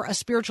need for a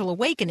spiritual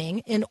awakening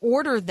in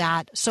order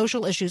that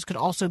social issues could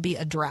also be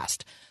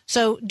addressed.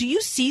 So do you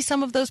see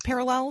some of those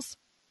parallels?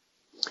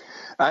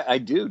 I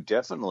do,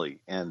 definitely.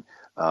 And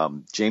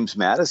James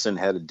Madison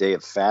had a day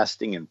of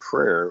fasting and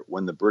prayer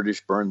when the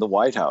British burned the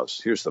White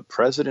House. Here's the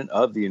President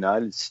of the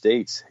United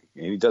States,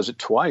 and he does it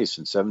twice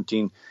in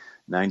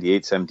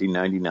 1798,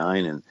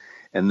 1799.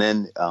 And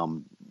then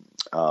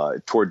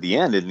toward the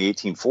end, in the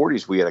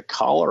 1840s, we had a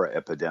cholera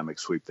epidemic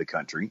sweep the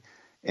country.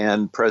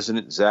 And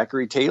President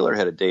Zachary Taylor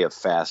had a day of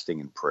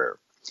fasting and prayer.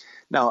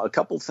 Now, a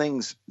couple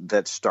things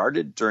that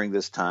started during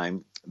this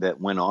time that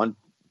went on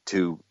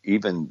to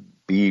even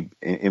be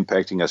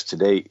impacting us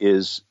today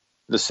is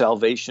the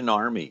Salvation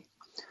Army,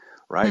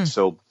 right?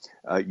 So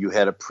you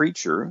had a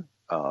preacher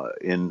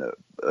in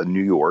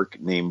New York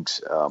named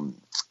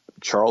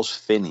Charles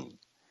Finney,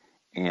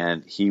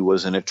 and he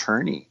was an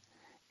attorney,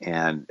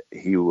 and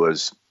he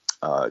was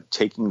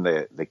taking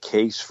the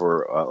case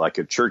for like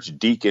a church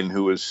deacon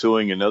who was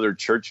suing another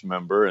church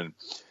member, and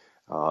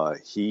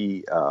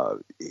he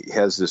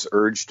has this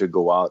urge to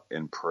go out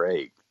and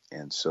pray.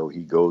 And so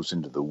he goes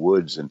into the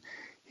woods and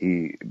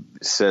he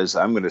says,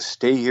 I'm going to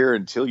stay here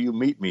until you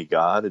meet me,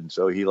 God. And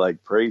so he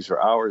prays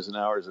for hours and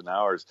hours and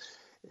hours.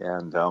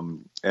 And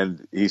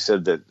he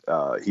said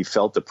that he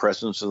felt the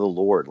presence of the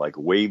Lord like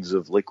waves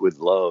of liquid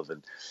love.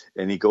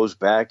 And he goes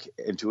back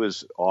into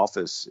his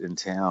office in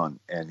town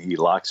and he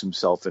locks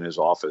himself in his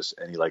office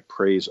and he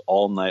prays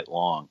all night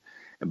long.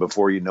 And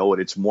before you know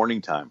it, it's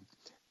morning time.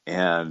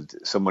 And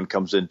someone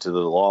comes into the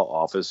law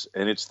office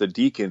and it's the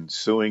deacon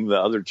suing the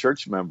other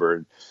church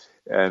member.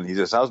 And he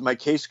says, how's my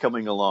case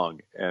coming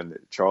along? And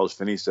Charles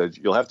Finney says,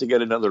 you'll have to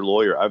get another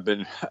lawyer. I've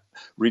been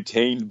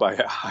retained by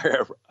a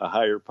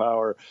higher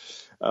power.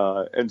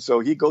 And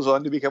so he goes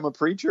on to become a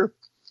preacher.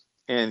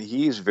 And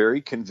he's very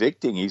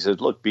convicting. He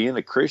says, look, being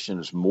a Christian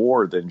is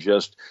more than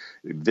just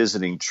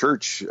visiting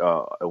church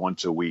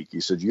once a week. He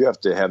said, you have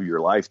to have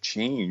your life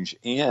change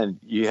and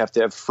you have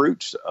to have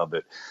fruits of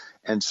it.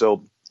 And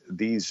so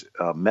these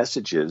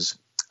messages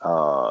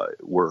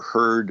were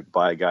heard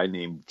by a guy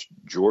named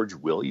George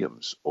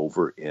Williams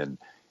over in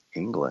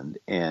England,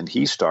 and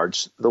he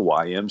starts the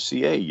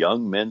YMCA,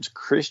 Young Men's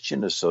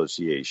Christian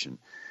Association.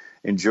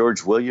 And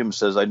George Williams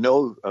says, I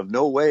know of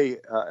no way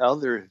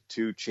other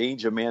to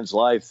change a man's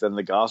life than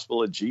the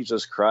gospel of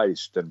Jesus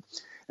Christ. And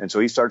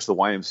so he starts the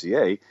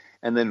YMCA.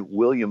 And then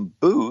William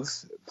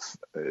Booth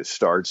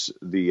starts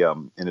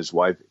and his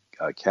wife,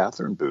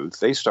 Catherine Booth,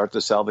 they start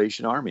the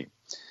Salvation Army.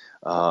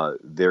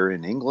 They're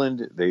in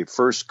England. They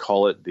first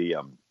call it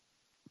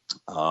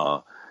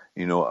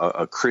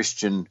a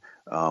Christian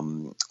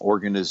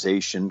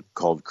organization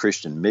called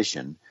Christian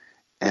Mission.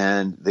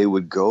 And they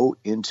would go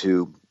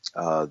into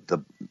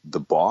the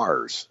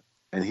bars.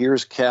 And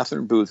here's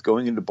Catherine Booth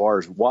going into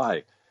bars.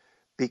 Why?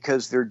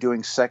 Because they're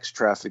doing sex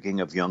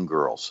trafficking of young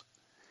girls.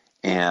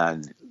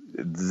 And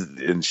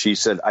she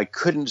said, I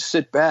couldn't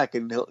sit back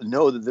and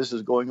know that this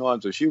is going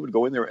on. So she would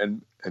go in there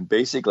and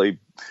basically,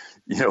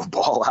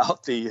 ball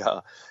out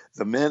the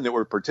men that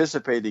were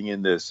participating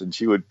in this. And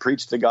she would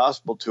preach the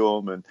gospel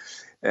to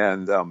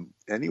them.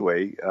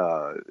 Anyway,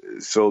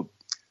 so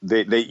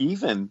they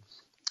even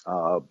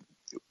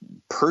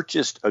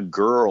purchased a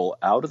girl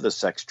out of the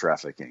sex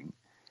trafficking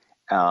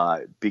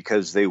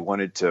because they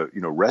wanted to,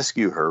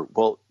 rescue her.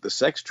 Well, the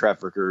sex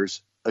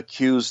traffickers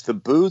accused the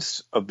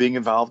Booths of being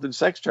involved in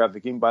sex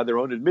trafficking by their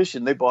own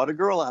admission. They bought a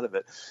girl out of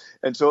it.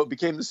 And so it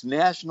became this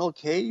national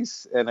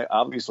case. And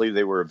obviously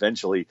they were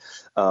eventually,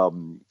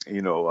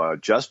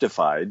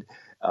 justified.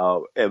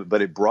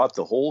 But it brought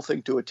the whole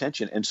thing to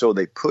attention. And so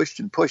they pushed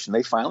and pushed, and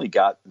they finally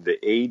got the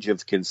age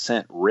of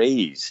consent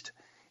raised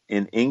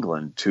in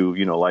England to,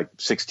 like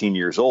 16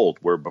 years old,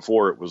 where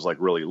before it was like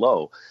really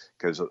low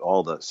because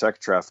all the sex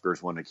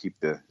traffickers want to keep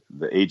the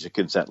age of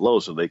consent low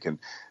so they can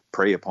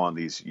prey upon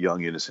these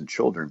young, innocent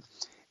children.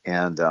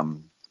 And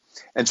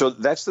so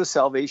that's the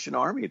Salvation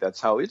Army.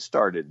 That's how it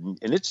started.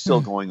 And it's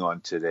still going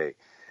on today.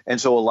 And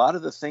so a lot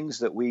of the things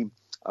that we,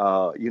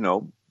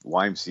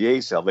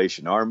 YMCA,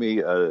 Salvation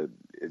Army,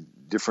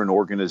 different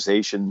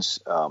organizations,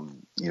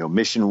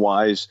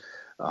 mission-wise,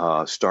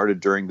 started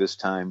during this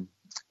time.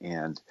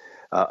 And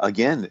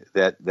again,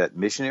 that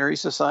missionary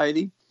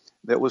society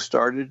that was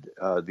started,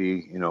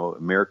 the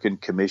American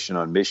Commission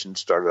on Mission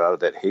started out of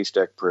that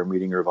Haystack Prayer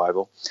Meeting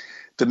revival.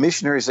 The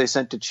missionaries they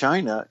sent to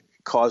China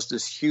caused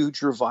this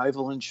huge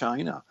revival in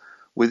China,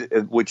 with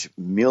which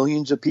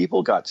millions of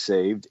people got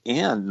saved,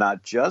 and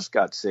not just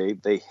got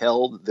saved, they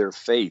held their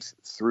faith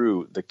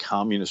through the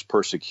communist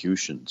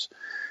persecutions.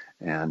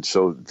 And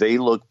so they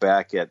look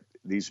back at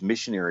these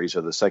missionaries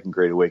of the Second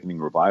Great Awakening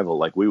revival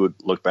like we would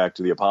look back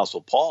to the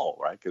Apostle Paul,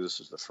 right? Because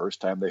this is the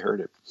first time they heard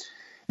it.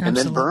 Absolutely. And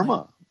then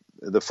Burma,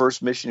 the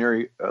first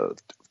missionary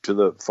to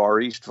the Far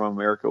East from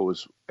America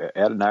was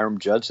Adoniram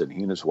Judson.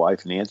 He and his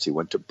wife Nancy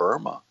went to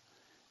Burma,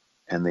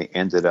 and they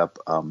ended up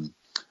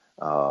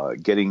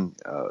getting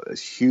a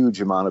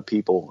huge amount of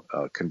people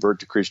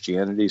convert to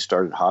Christianity,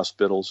 started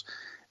hospitals,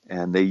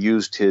 and they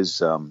used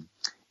his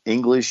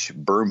English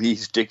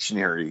Burmese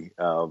dictionary.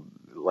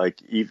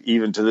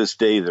 Even to this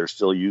day, they're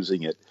still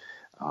using it.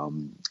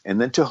 And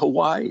then to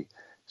Hawaii.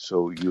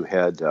 So you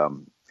had a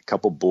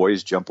couple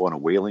boys jump on a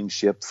whaling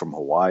ship from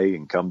Hawaii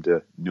and come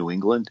to New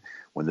England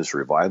when this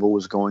revival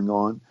was going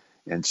on.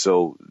 And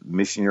so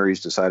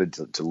missionaries decided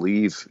to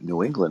leave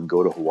New England,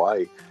 go to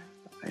Hawaii.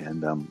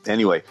 And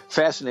anyway,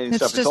 fascinating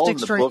stuff. It's all in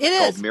the book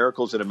called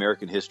Miracles in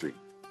American History.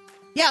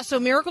 Yeah, so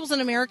Miracles in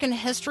American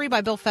History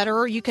by Bill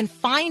Federer. You can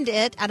find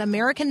it at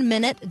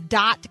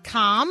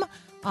AmericanMinute.com.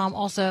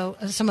 Also,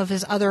 some of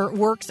his other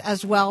works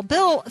as well.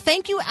 Bill,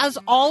 thank you as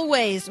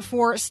always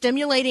for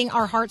stimulating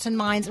our hearts and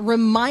minds,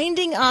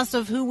 reminding us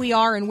of who we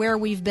are and where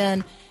we've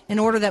been in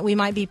order that we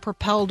might be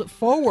propelled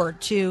forward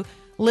to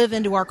live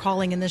into our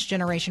calling in this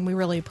generation. We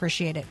really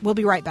appreciate it. We'll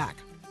be right back.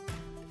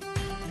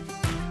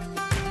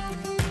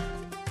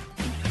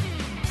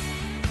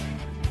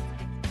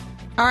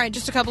 All right,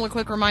 just a couple of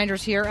quick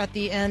reminders here at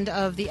the end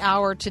of the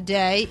hour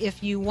today.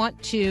 If you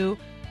want to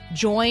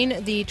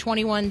join the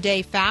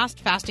 21-day fast,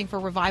 Fasting for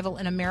Revival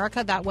in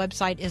America, that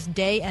website is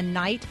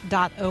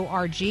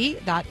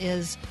dayandnight.org. That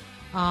is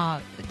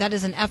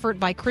an effort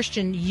by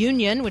Christian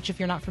Union, which if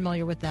you're not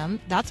familiar with them,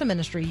 that's a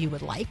ministry you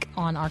would like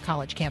on our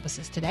college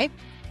campuses today.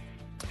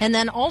 And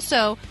then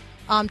also,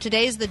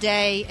 today's the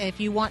day if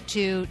you want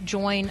to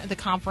join the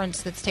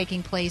conference that's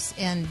taking place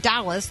in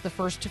Dallas the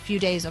first few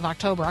days of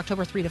October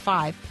 3 to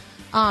 5.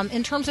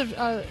 In terms of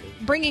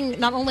bringing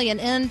not only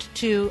an end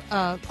to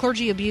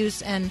clergy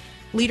abuse and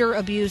leader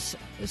abuse,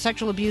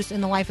 sexual abuse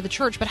in the life of the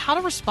church, but how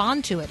to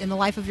respond to it in the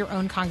life of your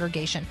own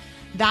congregation.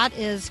 That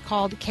is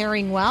called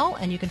Caring Well,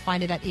 and you can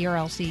find it at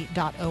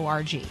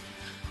erlc.org.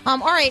 All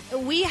right,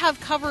 we have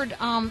covered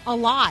a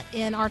lot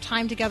in our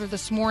time together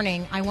this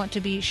morning. I want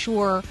to be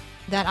sure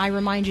that I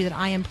remind you that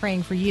I am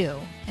praying for you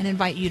and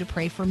invite you to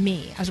pray for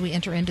me as we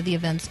enter into the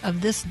events of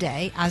this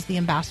day as the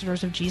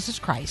ambassadors of Jesus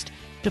Christ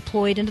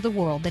deployed into the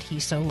world that he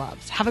so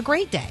loves. Have a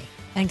great day,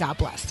 and God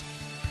bless.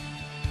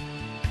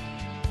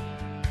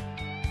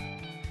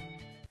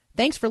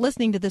 Thanks for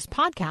listening to this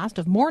podcast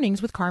of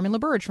Mornings with Carmen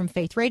LaBerge from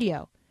Faith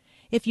Radio.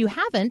 If you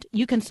haven't,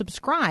 you can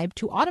subscribe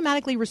to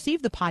automatically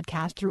receive the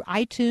podcast through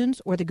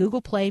iTunes or the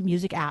Google Play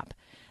Music app.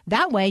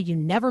 That way, you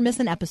never miss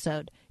an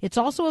episode. It's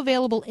also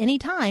available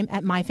anytime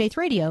at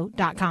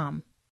myfaithradio.com.